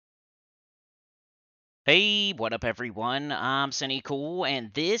Hey, what up, everyone? I'm Sinnycool,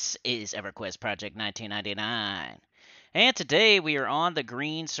 and this is EverQuest Project 1999. And today we are on the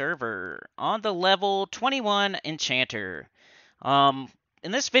green server, on the level 21 Enchanter. Um,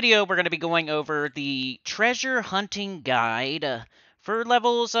 in this video, we're going to be going over the treasure hunting guide for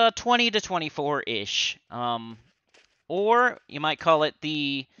levels 20 to 24-ish. Or you might call it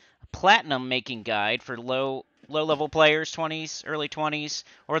the platinum making guide for low level players, 20s, early 20s,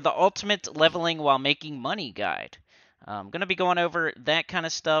 or the ultimate leveling while making money guide. I'm going to be going over that kind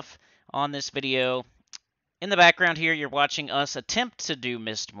of stuff on this video. In the background here, you're watching us attempt to do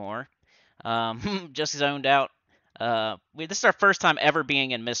Mistmore. Just zoned out. This is our first time ever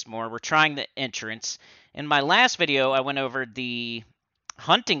being in Mistmore. We're trying the entrance. In my last video, I went over the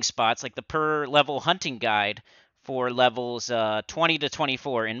hunting spots, like the per level hunting guide for levels 20 to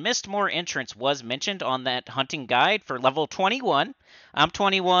 24. And Mistmore entrance was mentioned on that hunting guide for level 21. I'm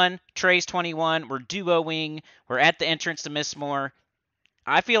 21, Trey's 21, we're duoing, we're at the entrance to Mistmore.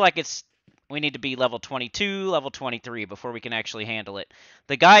 I feel like we need to be level 22, level 23 before we can actually handle it.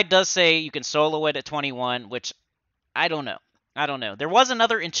 The guide does say you can solo it at 21, which I don't know. There was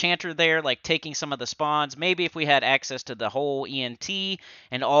another enchanter there, like taking some of the spawns. Maybe if we had access to the whole ENT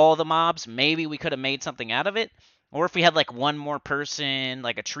and all the mobs, maybe we could have made something out of it. Or if we had like one more person,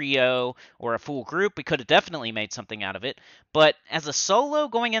 like a trio or a full group, we could have definitely made something out of it. But as a solo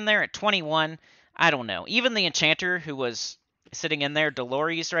going in there at 21, I don't know. Even the enchanter who was sitting in there,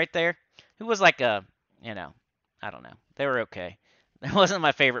 Dolores right there, who was like a, I don't know. They were okay. It wasn't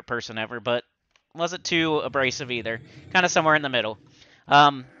my favorite person ever, but wasn't too abrasive either. Kind of somewhere in the middle.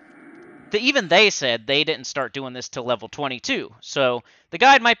 Um, even they said they didn't start doing this till level 22. So the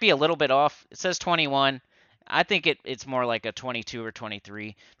guide might be a little bit off. It says 21. I think it's more like a 22 or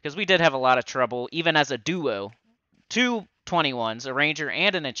 23 because we did have a lot of trouble, even as a duo. Two 21s, a ranger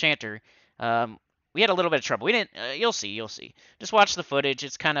and an enchanter. We had a little bit of trouble. We didn't. You'll see. Just watch the footage.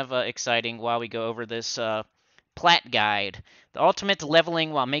 It's kind of exciting while we go over this Plat guide, the ultimate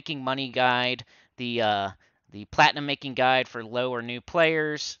leveling while making money guide, the platinum making guide for low or new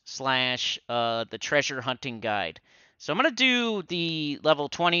players / the treasure hunting guide. So I'm gonna do the level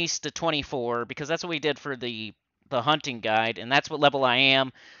 20s to 24 because that's what we did for the hunting guide, and that's what level I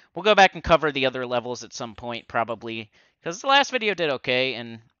am. We'll go back and cover the other levels at some point probably because the last video did okay,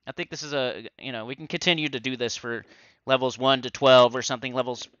 and I think this is we can continue to do this for levels 1 to 12 or something,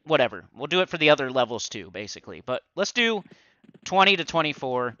 levels, whatever. We'll do it for the other levels too, basically. But let's do 20 to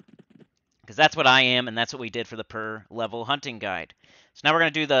 24, because that's what I am, and that's what we did for the per level hunting guide. So now we're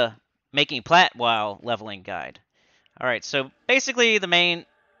going to do the making plat while leveling guide. All right, so basically the main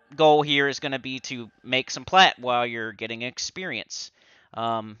goal here is going to be to make some plat while you're getting experience.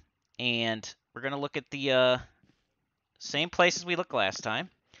 And we're going to look at the same places we looked last time.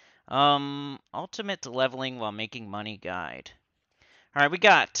 Ultimate leveling while making money guide. All right, we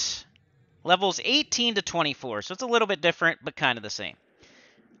got levels 18 to 24, so it's a little bit different, but kind of the same.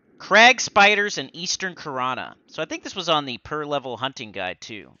 Crag spiders and Eastern Karana. So I think this was on the per level hunting guide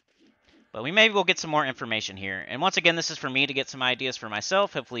too. But maybe we'll get some more information here. And once again, this is for me to get some ideas for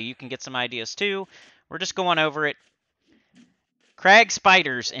myself. Hopefully you can get some ideas too. We're just going over it. Crag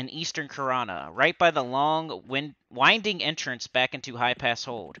spiders in Eastern Karana, right by the long, winding entrance back into High Pass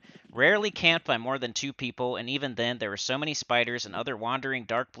Hold. Rarely camped by more than 2 people, and even then there are so many spiders and other wandering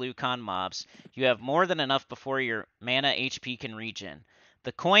dark blue con mobs, you have more than enough before your mana HP can regen.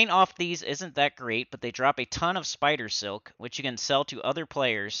 The coin off these isn't that great, but they drop a ton of spider silk, which you can sell to other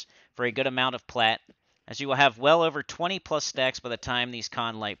players for a good amount of plat, as you will have well over 20 plus stacks by the time these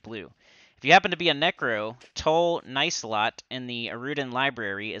con light blue. If you happen to be a Necro, Toll Nicelot in the Erudin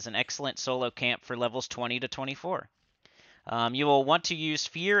Library is an excellent solo camp for levels 20 to 24. You will want to use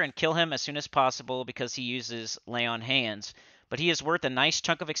Fear and kill him as soon as possible because he uses Lay on Hands, but he is worth a nice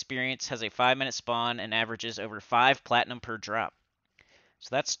chunk of experience, has a 5-minute spawn, and averages over 5 platinum per drop. So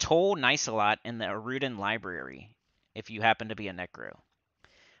that's Toll Nicelot in the Erudin Library, if you happen to be a Necro.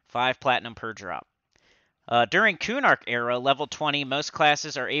 5 platinum per drop. During Kunark era, level 20, most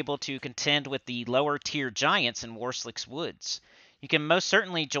classes are able to contend with the lower tier giants in Warslick's Woods. You can most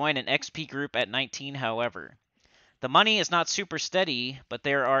certainly join an XP group at 19, however. The money is not super steady, but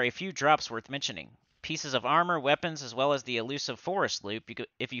there are a few drops worth mentioning. Pieces of armor, weapons, as well as the elusive forest loop.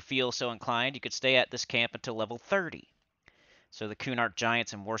 If you feel so inclined, you could stay at this camp until level 30. So the Kunark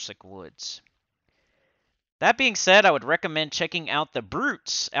Giants in Warslick Woods. That being said, I would recommend checking out the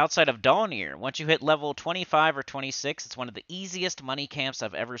Brutes outside of Dawnir. Once you hit level 25 or 26, it's one of the easiest money camps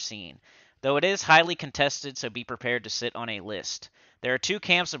I've ever seen. Though it is highly contested, so be prepared to sit on a list. There are 2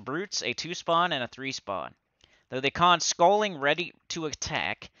 camps of Brutes, a 2-spawn and a 3-spawn. Though they con Skulling ready to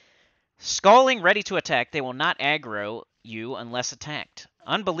attack, Skulling ready to attack, they will not aggro you unless attacked.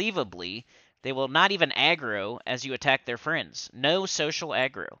 Unbelievably, they will not even aggro as you attack their friends. No social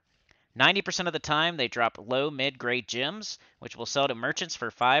aggro. 90% of the time, they drop low mid-grade gems, which will sell to merchants for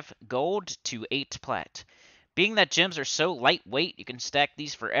 5 gold to 8 plat. Being that gems are so lightweight, you can stack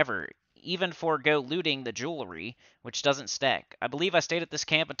these forever, even forego looting the jewelry, which doesn't stack. I believe I stayed at this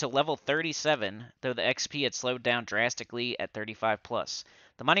camp until level 37, though the XP had slowed down drastically at 35 plus.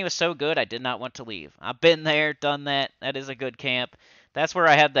 The money was so good, I did not want to leave. I've been there, done that. That is a good camp. That's where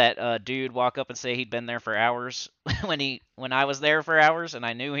I had that dude walk up and say he'd been there for hours when I was there for hours, and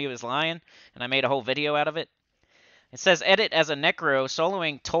I knew he was lying, and I made a whole video out of it. It says edit as a Necro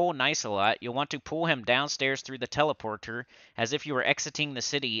soloing Toll Nicelot. You'll want to pull him downstairs through the teleporter as if you were exiting the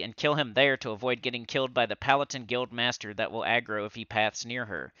city and kill him there to avoid getting killed by the Paladin Guild Master that will aggro if he paths near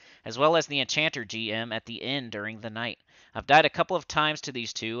her, as well as the Enchanter GM at the inn during the night. I've died a couple of times to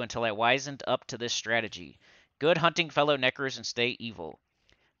these two until I wisened up to this strategy. Good hunting fellow Necros and stay evil.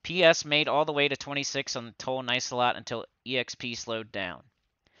 PS made all the way to 26 on Toll Nicelot until EXP slowed down.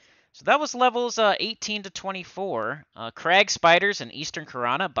 So that was levels 18 to 24. Crag Spiders and Eastern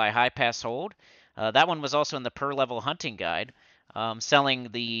Karana by High Pass Hold. That one was also in the per level hunting guide, selling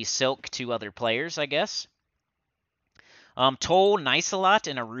the silk to other players, I guess. Toll Nicelot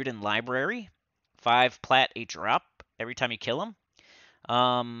in a Rudin Library. 5 plat a drop every time you kill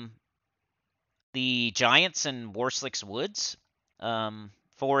him. The Giants in Warslick's Woods.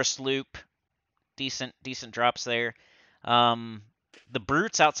 Forest Loop. Decent drops there. The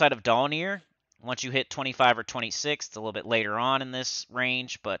Brutes outside of Dawnir, once you hit 25 or 26, it's a little bit later on in this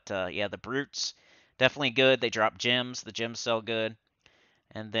range, but yeah, the Brutes, definitely good. They drop gems. The gems sell good.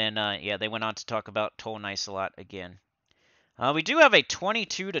 And then, yeah, they went on to talk about Toll Nicelot again. We do have a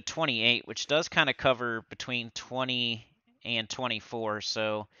 22 to 28, which does kind of cover between 20 and 24,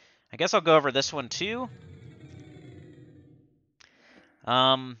 so I guess I'll go over this one too.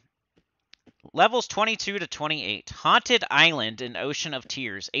 Levels 22 to 28. Haunted Island in Ocean of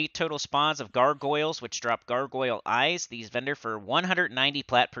Tears. 8 total spawns of gargoyles, which drop gargoyle eyes. These vendor for 190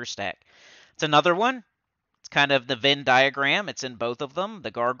 plat per stack. It's another one. It's kind of the Venn diagram. It's in both of them.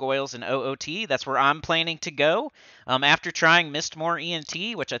 The gargoyles and OOT. That's where I'm planning to go. After trying Mistmore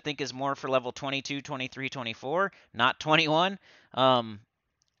ENT, which I think is more for level 22, 23, 24, not 21.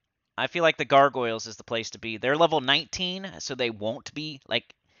 I feel like the gargoyles is the place to be. They're level 19, so they won't be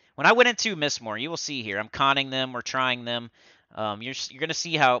like... When I went into Mistmore, you will see here, I'm conning them, we're trying them. You're going to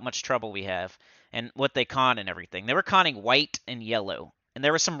see how much trouble we have and what they con and everything. They were conning white and yellow. And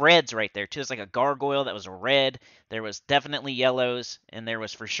there was some reds right there, too. There's like a gargoyle that was a red. There was definitely yellows, and there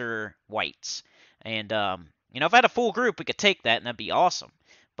was for sure whites. And, you know, if I had a full group, we could take that, and that'd be awesome.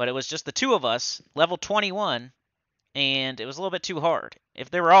 But it was just the two of us, level 21, and it was a little bit too hard. If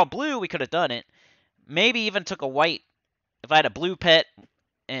they were all blue, we could have done it. Maybe even took a white. If I had a blue pet...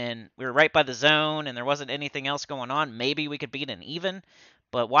 and we were right by the zone, and there wasn't anything else going on, maybe we could beat an even.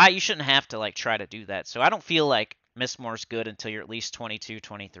 But why? You shouldn't have to like try to do that. So I don't feel like Mistmore's good until you're at least 22,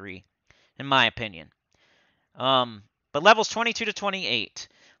 23, in my opinion. But levels 22 to 28.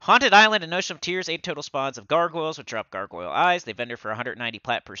 Haunted Island and Ocean of Tears, 8 total spawns of gargoyles, which drop gargoyle eyes. They vendor for 190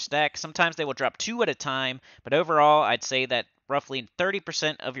 plat per stack. Sometimes they will drop 2 at a time, but overall, I'd say that roughly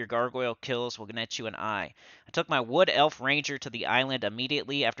 30% of your gargoyle kills will net you an eye. I took my Wood Elf Ranger to the island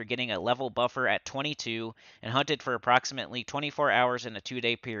immediately after getting a level buffer at 22 and hunted for approximately 24 hours in a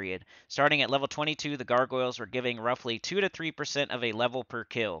 2-day period. Starting at level 22, the gargoyles were giving roughly 2 to 3% of a level per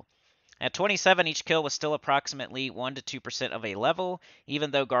kill. At 27, each kill was still approximately 1 to 2% of a level, even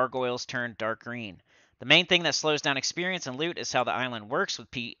though gargoyles turned dark green. The main thing that slows down experience and loot is how the island works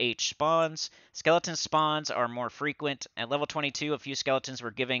with PH spawns. Skeleton spawns are more frequent. At level 22, a few skeletons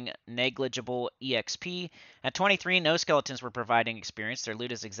were giving negligible EXP. At 23, no skeletons were providing experience. Their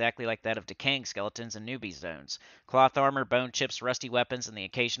loot is exactly like that of decaying skeletons in newbie zones. Cloth armor, bone chips, rusty weapons, and the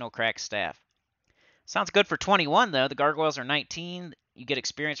occasional cracked staff. Sounds good for 21, though. The gargoyles are 19. You get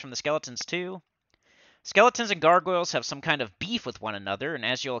experience from the skeletons, too. Skeletons and gargoyles have some kind of beef with one another, and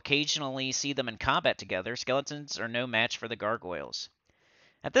as you'll occasionally see them in combat together, skeletons are no match for the gargoyles.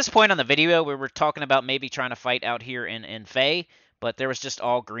 At this point on the video, we were talking about maybe trying to fight out here in Fae, but there was just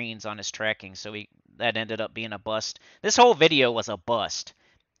all greens on his tracking, so that ended up being a bust. This whole video was a bust.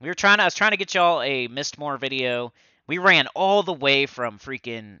 I was trying to get y'all a Mistmore video. We ran all the way from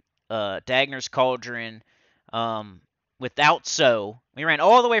freaking Dagnar's Cauldron without So. We ran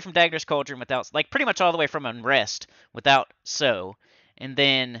all the way from Dagnar's Cauldron without, like pretty much all the way from Unrest without So. And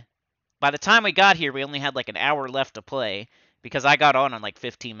then by the time we got here, we only had like an hour left to play because I got on like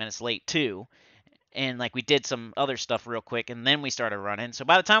 15 minutes late too. and like we did some other stuff real quick, and then we started running. So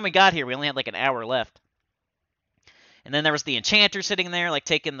by the time we got here, we only had like an hour left. And then there was the enchanter sitting there, like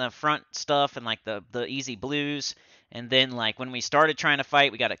taking the front stuff and like the easy blues. And then like when we started trying to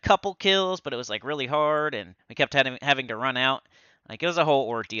fight, we got a couple kills, but it was like really hard, and we kept having to run out. Like it was a whole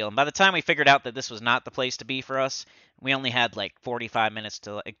ordeal. And by the time we figured out that this was not the place to be for us, we only had like 45 minutes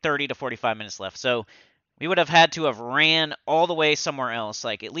to like 30 to 45 minutes left. So we would have had to have ran all the way somewhere else,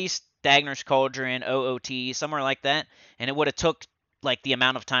 like at least Dagner's Cauldron, OOT, somewhere like that, and it would have took like the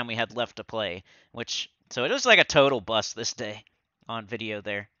amount of time we had left to play, which so it was like a total bust this day on video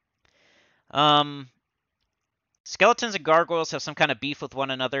there. Skeletons and gargoyles have some kind of beef with one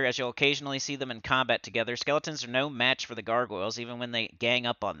another, as you'll occasionally see them in combat together. Skeletons are no match for the gargoyles, even when they gang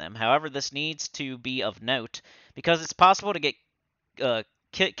up on them. However, this needs to be of note, because it's possible to get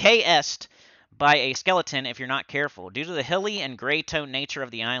KS'd by a skeleton if you're not careful. Due to the hilly and gray tone nature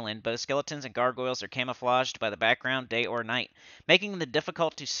of the island, both skeletons and gargoyles are camouflaged by the background day or night, making them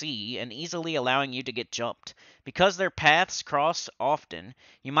difficult to see and easily allowing you to get jumped. Because their paths cross often,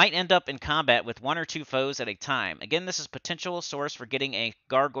 you might end up in combat with one or two foes at a time. Again, this is potential source for getting a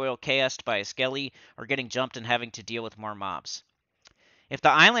gargoyle KS'd by a skelly or getting jumped and having to deal with more mobs. If the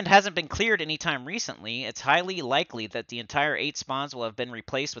island hasn't been cleared anytime recently, it's highly likely that the entire 8 spawns will have been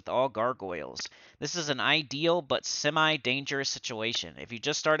replaced with all gargoyles. This is an ideal but semi-dangerous situation. If you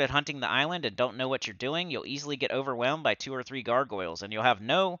just started hunting the island and don't know what you're doing, you'll easily get overwhelmed by 2 or 3 gargoyles, and you'll have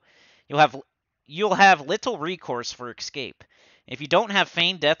little recourse for escape. If you don't have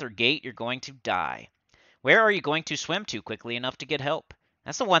feign death or gate, you're going to die. Where are you going to swim to quickly enough to get help?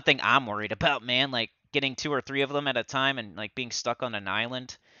 That's the one thing I'm worried about, man. Like getting 2 or 3 of them at a time and like being stuck on an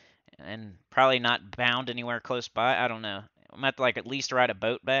island and probably not bound anywhere close by. I don't know. I'm gonna have to like at least ride a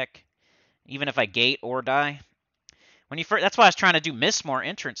boat back, even if I gate or die. That's why I was trying to do Mistmore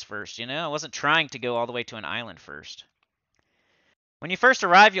entrance first. I wasn't trying to go all the way to an island first. When you first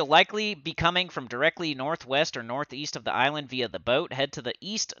arrive, you'll likely be coming from directly northwest or northeast of the island via the boat. Head to the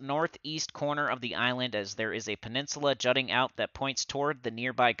east-northeast corner of the island as there is a peninsula jutting out that points toward the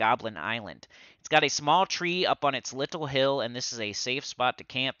nearby Goblin Island. It's got a small tree up on its little hill, and this is a safe spot to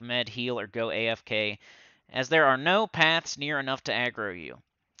camp, med, heal, or go AFK, as there are no paths near enough to aggro you.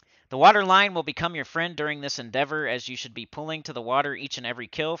 The water line will become your friend during this endeavor, as you should be pulling to the water each and every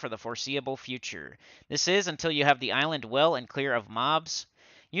kill for the foreseeable future. This is until you have the island well and clear of mobs.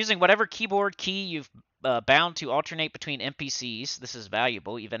 Using whatever keyboard key you've bound to alternate between NPCs, this is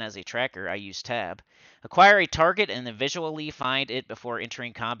valuable, even as a tracker, I use tab. Acquire a target and then visually find it before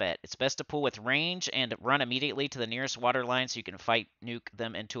entering combat. It's best to pull with range and run immediately to the nearest water line so you can fight nuke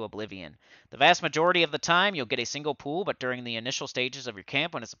them into oblivion. The vast majority of the time, you'll get a single pull, but during the initial stages of your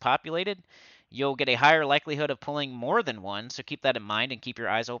camp when it's populated, you'll get a higher likelihood of pulling more than one, so keep that in mind and keep your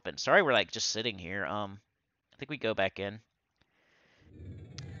eyes open. Sorry we're like just sitting here. I think we go back in.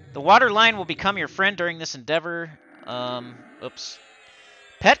 The water line will become your friend during this endeavor. Oops.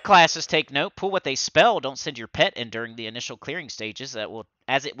 Pet classes take note. Pull with a spell. Don't send your pet in during the initial clearing stages,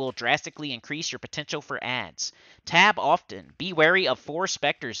 as it will drastically increase your potential for ads. Tab often. Be wary of 4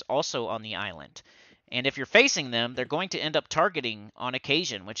 specters also on the island. And if you're facing them, they're going to end up targeting on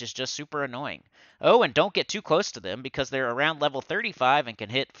occasion, which is just super annoying. Oh, and don't get too close to them because they're around level 35 and can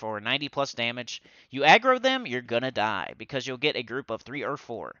hit for 90 plus damage. You aggro them, you're gonna die because you'll get a group of 3 or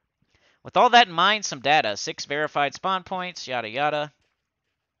 4. With all that in mind, some data. 6 verified spawn points, yada yada.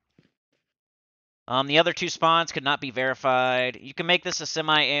 The other 2 spawns could not be verified. You can make this a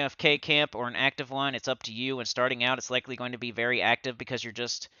semi-AFK camp or an active one. It's up to you. And starting out, it's likely going to be very active because you're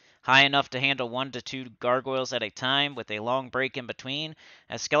just high enough to handle 1 to 2 gargoyles at a time with a long break in between.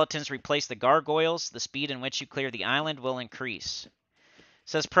 As skeletons replace the gargoyles, the speed in which you clear the island will increase.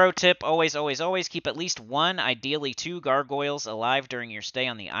 Says pro tip, always, always, always keep at least 1, ideally 2 gargoyles alive during your stay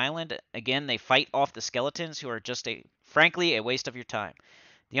on the island. Again, they fight off the skeletons who are just frankly a waste of your time.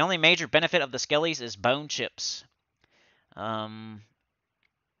 The only major benefit of the skellies is bone chips.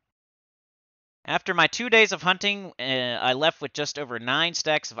 After my 2 days of hunting, I left with just over 9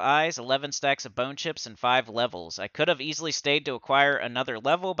 stacks of eyes, 11 stacks of bone chips, and 5 levels. I could have easily stayed to acquire another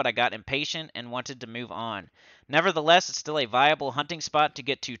level, but I got impatient and wanted to move on. Nevertheless, it's still a viable hunting spot to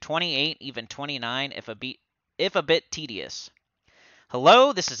get to 28, even 29, if a bit tedious.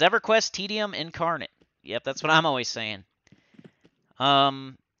 Hello, this is EverQuest Tedium Incarnate. Yep, that's what I'm always saying.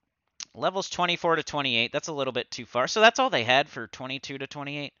 Levels 24 to 28, that's a little bit too far. So that's all they had for 22 to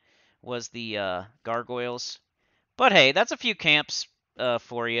 28 was the gargoyles. But hey, that's a few camps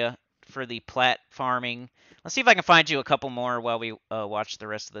for you for the Plat farming. Let's see if I can find you a couple more while we watch the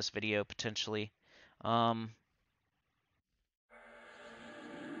rest of this video, potentially.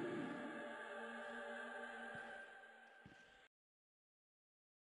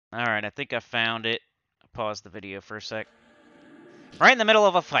 Alright, I think I found it. Pause the video for a sec. Right in the middle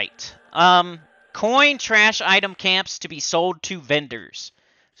of a fight. Coin trash item camps to be sold to vendors.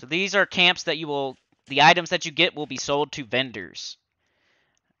 So these are camps that the items that you get will be sold to vendors.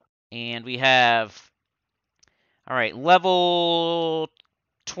 And we have, alright, level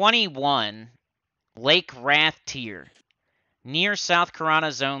 21, Lake Wrath tier, near South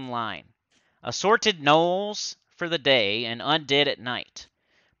Karana zone line. Assorted gnolls for the day and undead at night.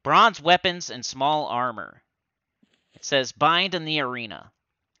 Bronze weapons and small armor. It says bind in the arena.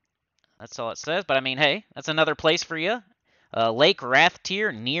 That's all it says, but I mean, hey, that's another place for you. Lake Wrath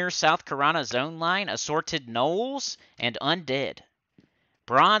tier, near South Karana zone line, assorted gnolls and undead.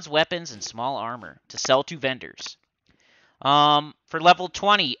 Bronze weapons and small armor to sell to vendors. For level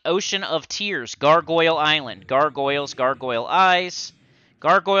 20, Ocean of Tears, Gargoyle Island. Gargoyles, Gargoyle Eyes.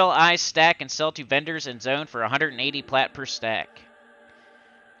 Gargoyle Eyes stack and sell to vendors in zone for 180 plat per stack.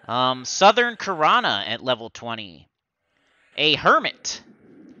 Southern Karana at level 20. A Hermit.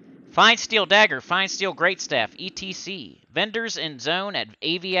 Fine Steel Dagger, Fine Steel Greatstaff, etc. Vendors in zone at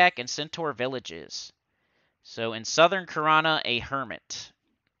Aviac and Centaur villages. So in Southern Karana, a Hermit.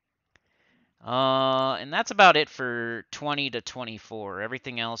 And that's about it for 20 to 24.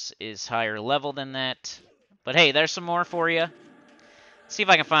 Everything else is higher level than that. But hey, there's some more for you. See if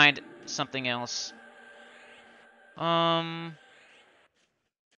I can find something else.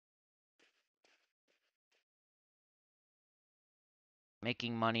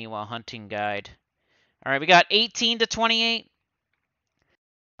 Making money while hunting guide. All right, we got 18 to 28.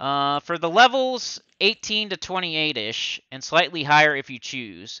 For the levels 18 to 28-ish, and slightly higher if you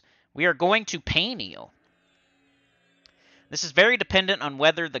choose, we are going to Paineel. This is very dependent on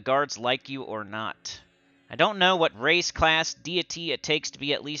whether the guards like you or not. I don't know what race, class, deity it takes to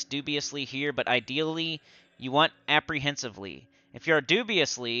be at least dubiously here, but ideally, you want apprehensively. If you are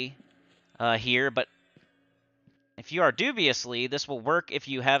dubiously here, but if you are dubiously, this will work if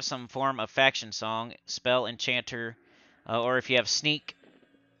you have some form of faction song, spell, enchanter, or if you have sneak.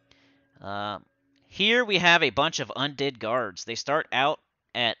 Here we have a bunch of undead guards. They start out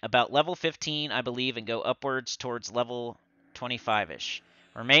at about level 15, I believe, and go upwards towards level 25-ish.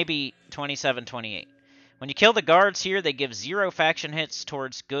 Or maybe 27, 28. When you kill the guards here, they give 0 faction hits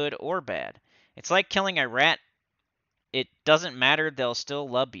towards good or bad. It's like killing a rat. It doesn't matter, they'll still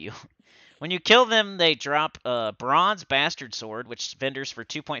love you. When you kill them, they drop a Bronze Bastard Sword, which vendors for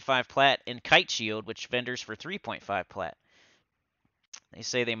 2.5 plat, and Kite Shield, which vendors for 3.5 plat. They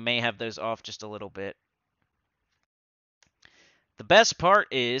say they may have those off just a little bit. The best part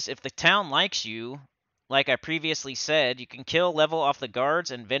is, if the town likes you, like I previously said, you can kill level off the guards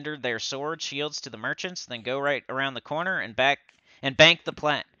and vendor their sword shields to the merchants, then go right around the corner and bank the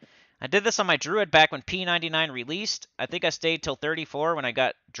plat. I did this on my druid back when P99 released. I think I stayed till 34 when I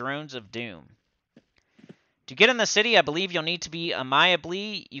got Drones of Doom. To get in the city, I believe you'll need to be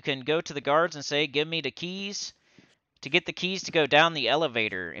amiably. You can go to the guards and say, "Give me the keys." To get the keys to go down the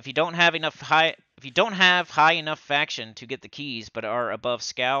elevator. If you don't have high enough faction to get the keys, but are above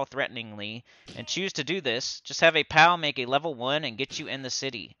scowl threateningly, and choose to do this, just have a pal make a level 1 and get you in the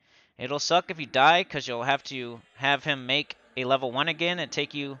city. It'll suck if you die, because you'll have to have him make a level 1 again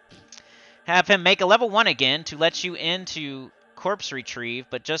and have him make a level 1 again to let you into corpse retrieve,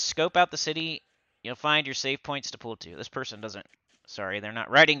 but just scope out the city. You'll find your save points to pull to. This person doesn't... Sorry, they're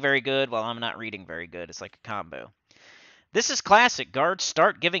not writing very good while I'm not reading very good. It's like a combo. This is classic. Guards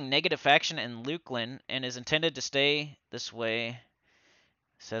start giving negative faction in Luklin and is intended to stay this way. It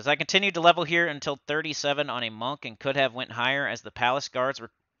says, I continued to level here until 37 on a monk and could have went higher as the palace guards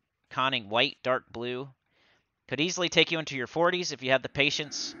were conning white, dark blue. Could easily take you into your 40s if you had the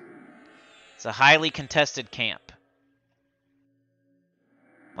patience. It's a highly contested camp.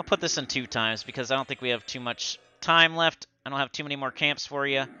 I'll put this in 2 times because I don't think we have too much time left. I don't have too many more camps for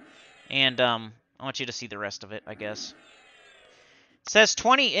you. And I want you to see the rest of it, I guess. It says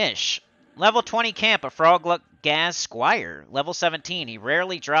 20-ish. Level 20 camp, a Frogluck Gaz Squire. Level 17, he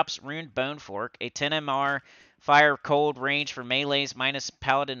rarely drops Runed Bone Fork. A 10 MR fire cold range for melees minus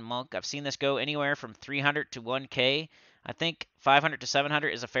Paladin Monk. I've seen this go anywhere from 300 to 1k. I think 500 to 700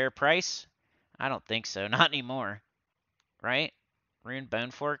 is a fair price. I don't think so. Not anymore. Right? Runed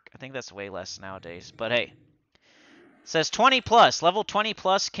Bone Fork? I think that's way less nowadays. But hey. It says 20 plus. Level 20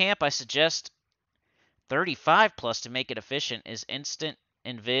 plus camp, I suggest 35 plus to make it efficient is instant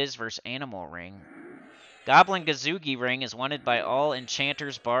invis versus animal ring. Goblin Gazugi ring is wanted by all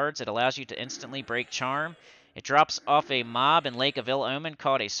enchanters bards. It allows you to instantly break charm. It drops off a mob in Lake of Ill Omen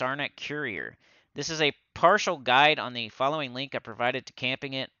called a Sarnak Courier. This is a partial guide on the following link I provided to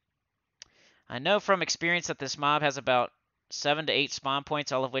camping it. I know from experience that this mob has about 7 to 8 spawn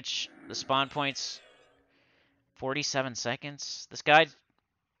points, all of which the spawn points 47 seconds. This guy,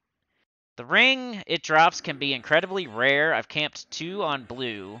 the ring it drops can be incredibly rare. I've camped 2 on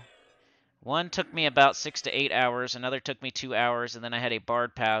blue. One took me about 6 to 8 hours, another took me 2 hours, and then I had a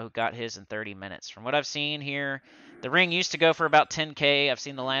Bard Pal who got his in 30 minutes. From what I've seen here, the ring used to go for about 10K. I've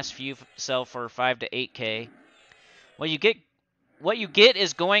seen the last few sell for 5 to 8K. What you get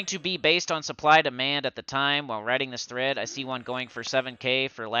is going to be based on supply demand at the time. While writing this thread, I see one going for 7K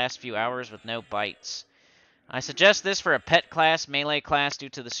for last few hours with no bites. I suggest this for a pet class, melee class, due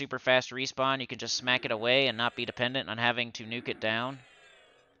to the super fast respawn. You can just smack it away and not be dependent on having to nuke it down.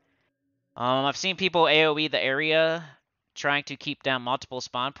 I've seen people AoE the area, trying to keep down multiple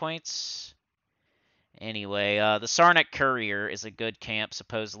spawn points. Anyway, the Sarnik Courier is a good camp,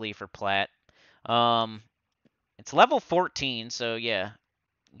 supposedly, for Plat. It's level 14, so yeah.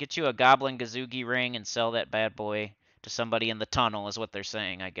 Get you a Goblin Gazugi ring and sell that bad boy to somebody in the tunnel, is what they're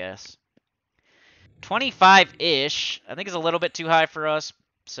saying, I guess. 25-ish, I think is a little bit too high for us,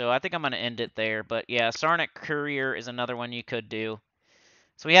 so I think I'm going to end it there. But yeah, Sarnik Courier is another one you could do.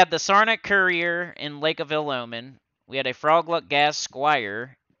 So we had the Sarnik Courier in Lake of Ill-Omen. We had a Frogluck Gas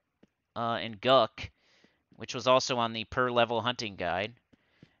Squire in Guck, which was also on the per-level hunting guide.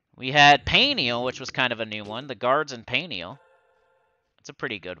 We had Paniel, which was kind of a new one. The Guards in Paniel. That's a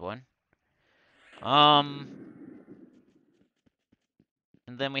pretty good one. And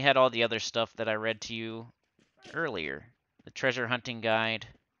then we had all the other stuff that I read to you earlier. The Treasure Hunting Guide,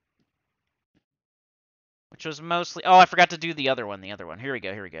 which was mostly... Oh, I forgot to do the other one. Here we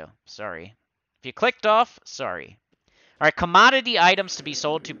go. Sorry. If you clicked off, sorry. All right, commodity items to be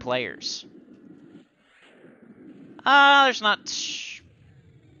sold to players. There's not...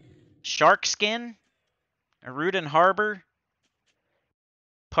 Shark Skin. Aruden Harbor.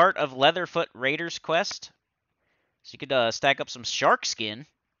 Part of Leatherfoot Raiders quest. So you could stack up some Shark Skin. It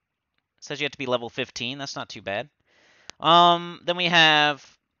says you have to be level 15. That's not too bad. Then we have...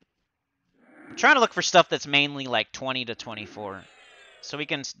 I'm trying to look for stuff that's mainly like 20 to 24. So we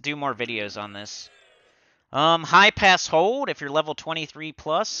can do more videos on this. High Pass Hold if you're level 23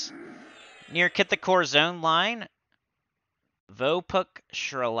 plus. Near Kithakor Zone Line. Vopuk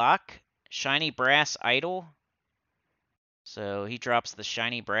Shralak. Shiny Brass Idol. So he drops the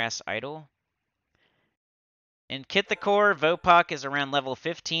Shiny Brass Idol. In Kithakor, Vopak is around level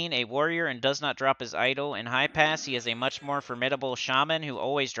 15, a warrior, and does not drop his idol. In High Pass, he is a much more formidable shaman who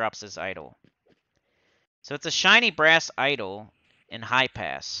always drops his idol. So it's a Shiny Brass Idol in High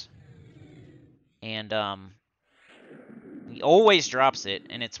Pass. And he always drops it,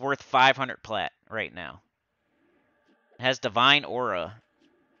 and it's worth 500 plat right now. It has Divine Aura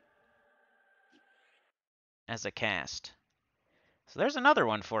as a cast. So there's another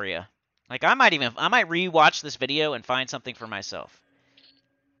one for you. Like, I might re-watch this video and find something for myself.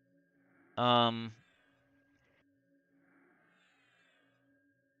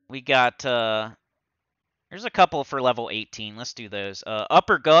 We got, there's a couple for level 18. Let's do those.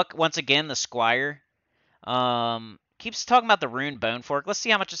 Upper Guck, once again, the Squire. Keeps talking about the Rune Bone Fork. Let's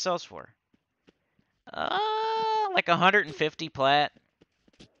see how much it sells for. Like 150 plat.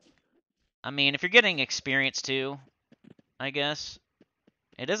 I mean, if you're getting experience too, I guess.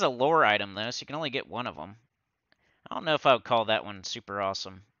 It is a lore item, though, so you can only get one of them. I don't know if I would call that one super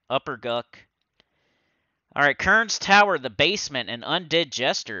awesome. Upper Guck. Alright, Kern's Tower, the Basement, and Undead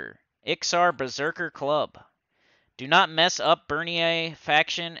Jester. Ixar Berserker Club. Do not mess up Bernier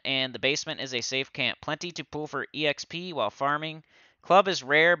faction, and the basement is a safe camp. Plenty to pull for EXP while farming. Club is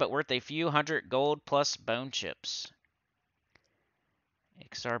rare, but worth a few hundred gold plus bone chips.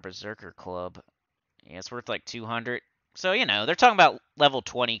 Ixar Berserker Club. Yeah, it's worth like 200. So, you know, they're talking about level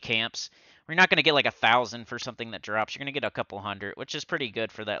 20 camps. We're not going to get like 1,000 for something that drops. You're going to get a couple hundred, which is pretty good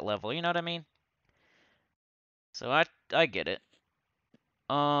for that level. You know what I mean? So I get it.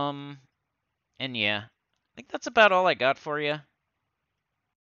 And yeah, I think that's about all I got for you.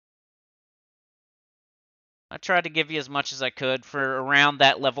 I tried to give you as much as I could for around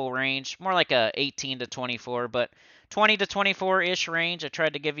that level range. More like a 18 to 24, but 20 to 24-ish range. I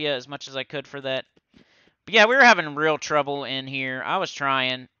tried to give you as much as I could for that. But yeah, we were having real trouble in here. I was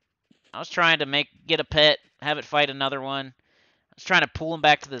trying to get a pet, have it fight another one. I was trying to pull him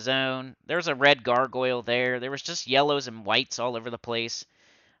back to the zone. There was a red gargoyle there. There was just yellows and whites all over the place.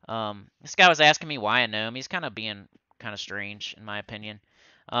 This guy was asking me why I know him. He's kind of being kind of strange, in my opinion.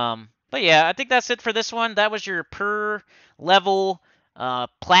 But yeah, I think that's it for this one. That was your per level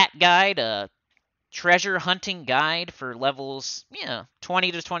plat guide, treasure hunting guide for levels,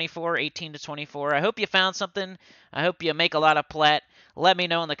 20 to 24, 18 to 24. I hope you found something. I hope you make a lot of plat. Let me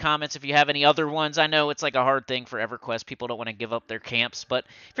know in the comments if you have any other ones. I know it's like a hard thing for EverQuest. People don't want to give up their camps, but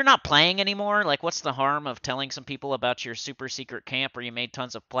if you're not playing anymore, like what's the harm of telling some people about your super secret camp where you made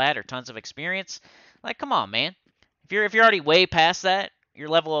tons of plat or tons of experience? Like, come on, man. If you're already way past that, you're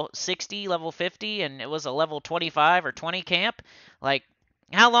level 60, level 50, and it was a level 25 or 20 camp, like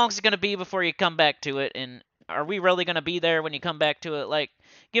how long is it going to be before you come back to it? And are we really going to be there when you come back to it? Like,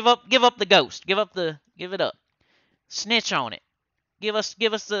 give up the ghost. Give it up. Snitch on it. Give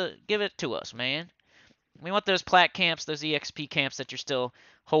it to us, man. We want those plat camps, those EXP camps that you're still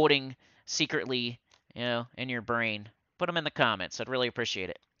holding secretly, in your brain. Put them in the comments. I'd really appreciate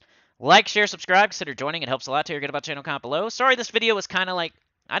it. Like, share, subscribe, consider joining. It helps a lot. Tell your good about channel comment below. Sorry this video was kind of like,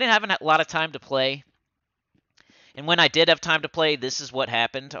 I didn't have a lot of time to play. And when I did have time to play, this is what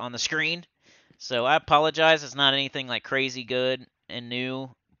happened on the screen. So I apologize. It's not anything like crazy good and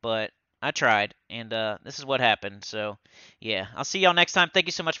new, but I tried. And this is what happened. So, yeah. I'll see y'all next time. Thank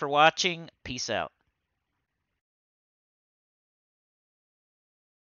you so much for watching. Peace out.